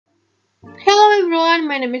everyone,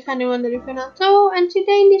 my name is Hanny Fernanto, and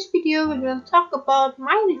today in this video we're going to talk about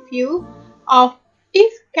my review of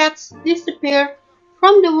If Cats Disappear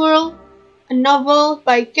from the World, a novel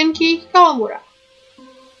by Genki Kawamura.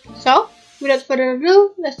 So, without further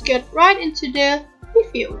ado, let's get right into the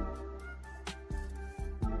review.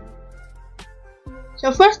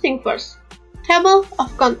 So first thing first, table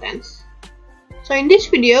of contents. So in this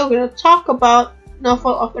video we're going to talk about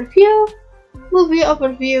novel overview, movie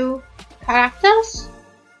overview, characters,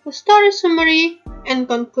 the story summary, and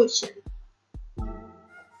conclusion.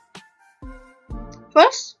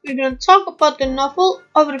 First, we're going to talk about the novel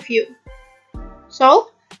overview.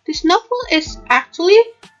 So, this novel is actually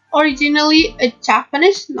originally a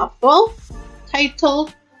Japanese novel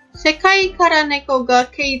titled Sekai Karaneko ga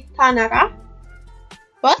Keitanara,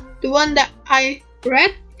 but the one that I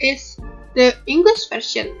read is the English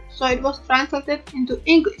version, so it was translated into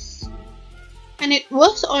English. And it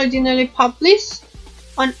was originally published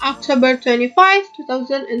on October 25,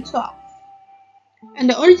 2012. And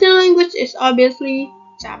the original language is obviously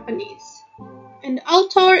Japanese. And the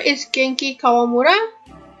author is Genki Kawamura,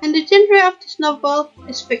 and the genre of this novel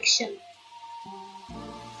is fiction.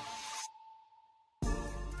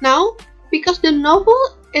 Now, because the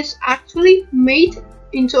novel is actually made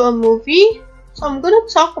into a movie, so I'm gonna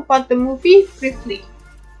talk about the movie briefly.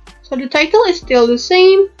 So the title is still the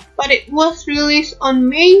same, but it was released on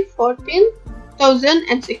May 14,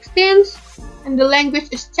 2016, and the language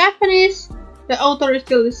is Japanese. The author is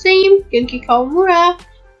still the same, Genki Kawamura,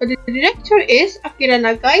 but the director is Akira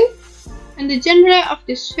Nagai, and the genre of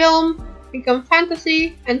this film became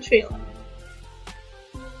fantasy and thriller.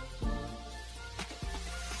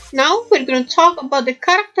 Now we're going to talk about the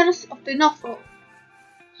characters of the novel.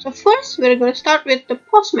 So first we're going to start with the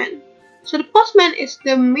postman. So the postman is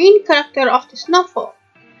the main character of this novel.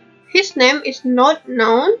 His name is not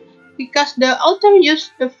known because the author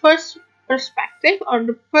used the first perspective or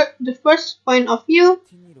the first point of view,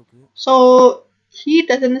 so he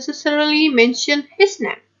doesn't necessarily mention his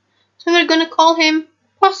name. So we're gonna call him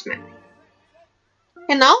postman.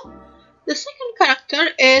 And now the second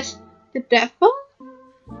character is the devil.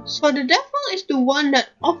 So the devil is the one that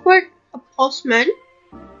offered a postman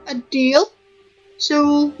a deal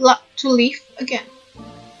to leave again.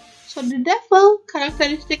 So the devil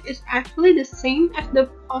characteristic is actually the same as the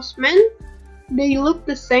postman. They look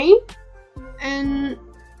the same, and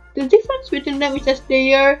the difference between them is just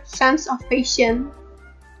their sense of fashion.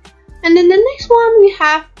 And then the next one we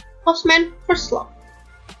have postman first love.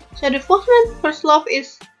 So the postman first love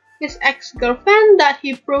is his ex-girlfriend that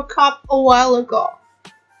he broke up a while ago.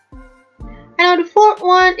 And now the fourth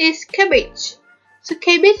one is Cabbage. So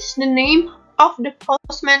Cabbage is the name of the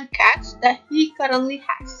postman cat that he currently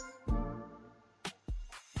has.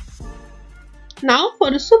 Now for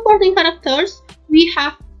the supporting characters, we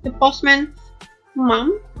have the postman's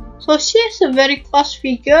mom. So she is a very close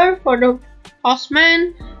figure for the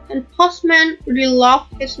postman, and postman really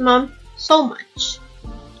loved his mom so much.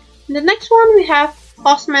 And the next one we have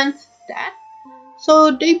postman's dad.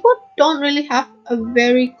 So they both don't really have a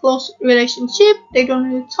very close relationship. They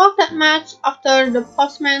don't really talk that much after the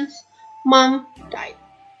postman's mom died.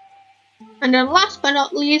 And then last but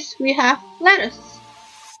not least, we have Lettuce.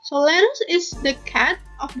 So Lettuce is the cat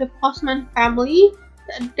of the postman family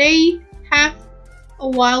that they have a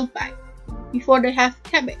while back, before they have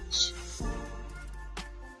Cabbage.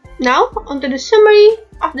 Now onto the summary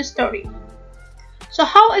of the story. So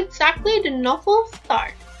how exactly the novel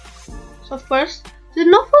starts? So first, the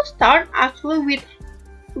novel starts actually with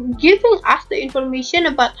giving us the information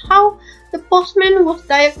about how the postman was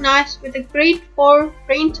diagnosed with a grade 4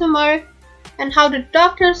 brain tumor, and how the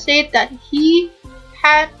doctor said that he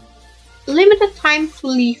had limited time to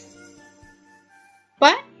live.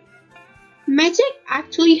 But magic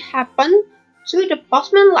actually happened to the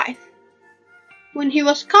postman's life. When he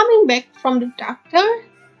was coming back from the doctor,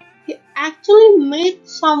 he actually met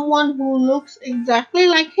someone who looks exactly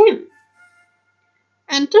like him.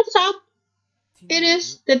 And turns out it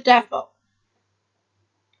is the devil.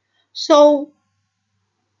 So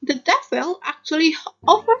the devil actually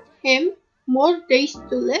offered him more days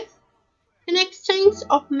to live in exchange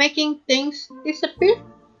of making things disappear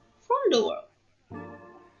from the world.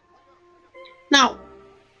 Now,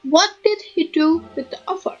 what did he do with the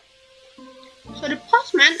offer? So the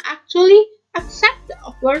postman actually accepted the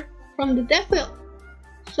offer from the devil.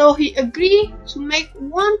 So he agreed to make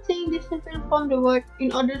one thing disappear from the world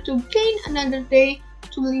in order to gain another day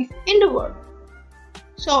to live in the world.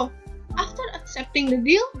 So after accepting the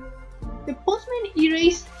deal, the postman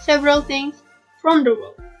erased several things from the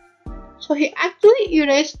world. So he actually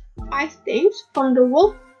erased 5 things from the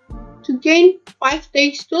world to gain 5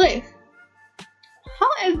 days to live.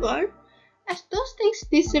 However, as those things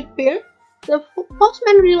disappear, the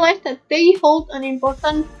postman realized that they hold an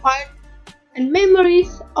important part and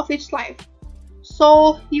memories of his life.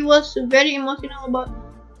 So he was very emotional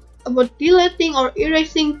about deleting or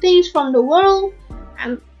erasing things from the world.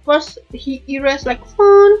 And first he erased like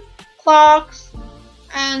phone, clocks,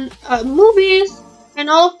 and movies and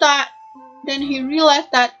all of that. Then he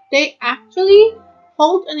realized that they actually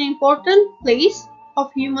hold an important place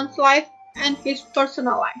of human's life and his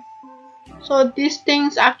personal life. So these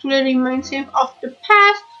things actually reminds him of the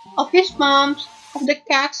past, of his moms, of the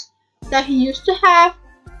cats that he used to have,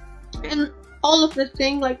 and all of the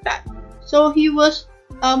things like that. So he was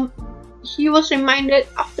reminded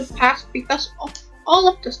of the past because of all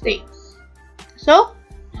of those things. So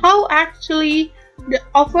how actually the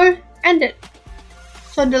offer ended?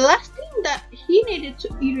 So the last thing that he needed to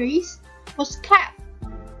erase was cat.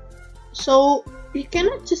 So he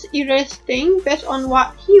cannot just erase things based on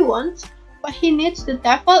what he wants, but he needs the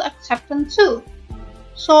devil acceptance too.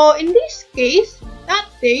 So in this case, that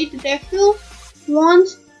day the devil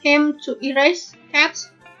wants him to erase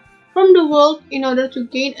cats from the world in order to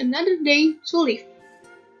gain another day to live.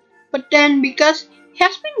 But then because he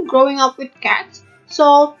has been growing up with cats,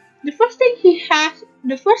 so the first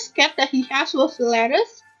cat that he has was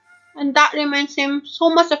lettuce, and that reminds him so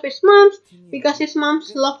much of his moms because his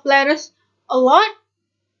moms love lettuce a lot.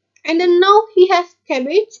 And then now he has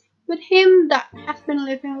cabbage with him that has been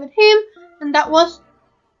living with him, and that was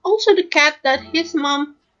also the cat that his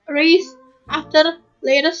mom raised after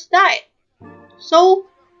lettuce died. So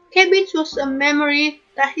cabbage was a memory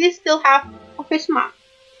that he still have of his mom.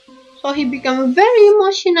 So he became very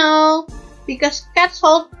emotional because cats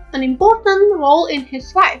hold an important role in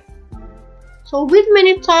his life. So with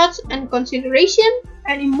many thoughts and consideration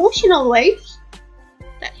and emotional waves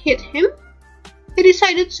that hit him, he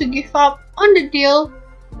decided to give up on the deal.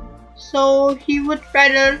 So he would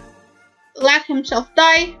rather let himself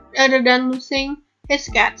die rather than losing his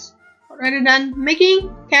cats, or rather than making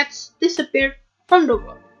cats disappear from the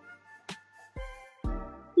world.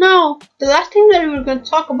 Now, the last thing that we're going to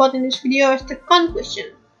talk about in this video is the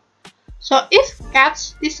conclusion. So if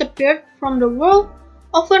cats disappeared from the world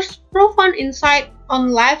offers profound insight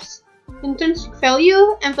on life's intrinsic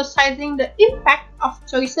value, emphasizing the impact of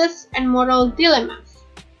choices and moral dilemmas.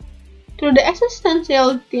 Through the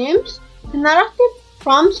existential themes, the narrative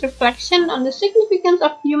prompts reflection on the significance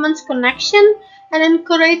of humans' connection and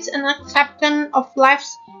encourages an acceptance of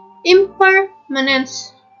life's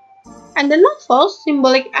impermanence. And the novel's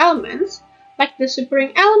symbolic elements, like the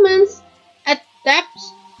suffering elements, add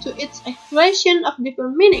depth to its exploration of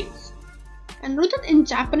different meanings. And rooted in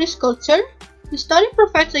Japanese culture, the story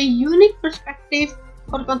provides a unique perspective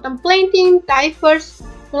for contemplating diverse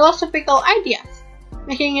philosophical ideas,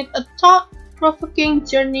 making it a thought-provoking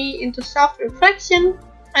journey into self-reflection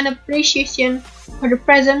and appreciation for the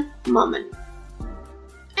present moment.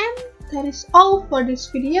 And that is all for this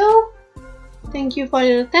video. Thank you for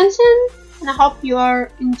your attention, and I hope you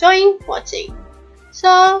are enjoying watching.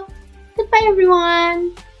 So, goodbye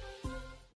everyone!